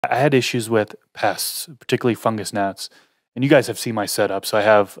I had issues with pests, particularly fungus gnats. And you guys have seen my setup. So I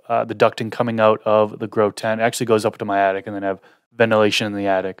have the ducting coming out of the grow tent. It actually goes up to my attic and then I have ventilation in the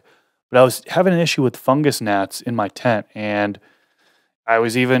attic. But I was having an issue with fungus gnats in my tent. And I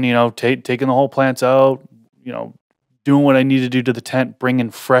was even, taking the whole plants out, doing what I need to do to the tent, bringing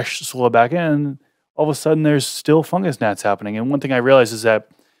fresh soil back in. All of a sudden, there's still fungus gnats happening. And one thing I realized is that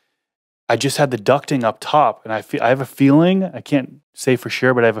I just had the ducting up top, and I have a feeling, I can't say for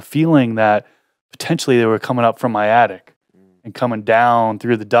sure, but I have a feeling that potentially they were coming up from my attic and coming down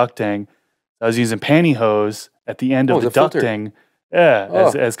through the ducting. I was using pantyhose at the end of the ducting,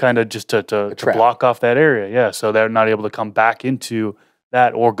 as kind of just to block off that area. Yeah, so they're not able to come back into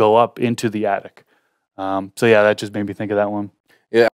that or go up into the attic. So yeah, that just made me think of that one.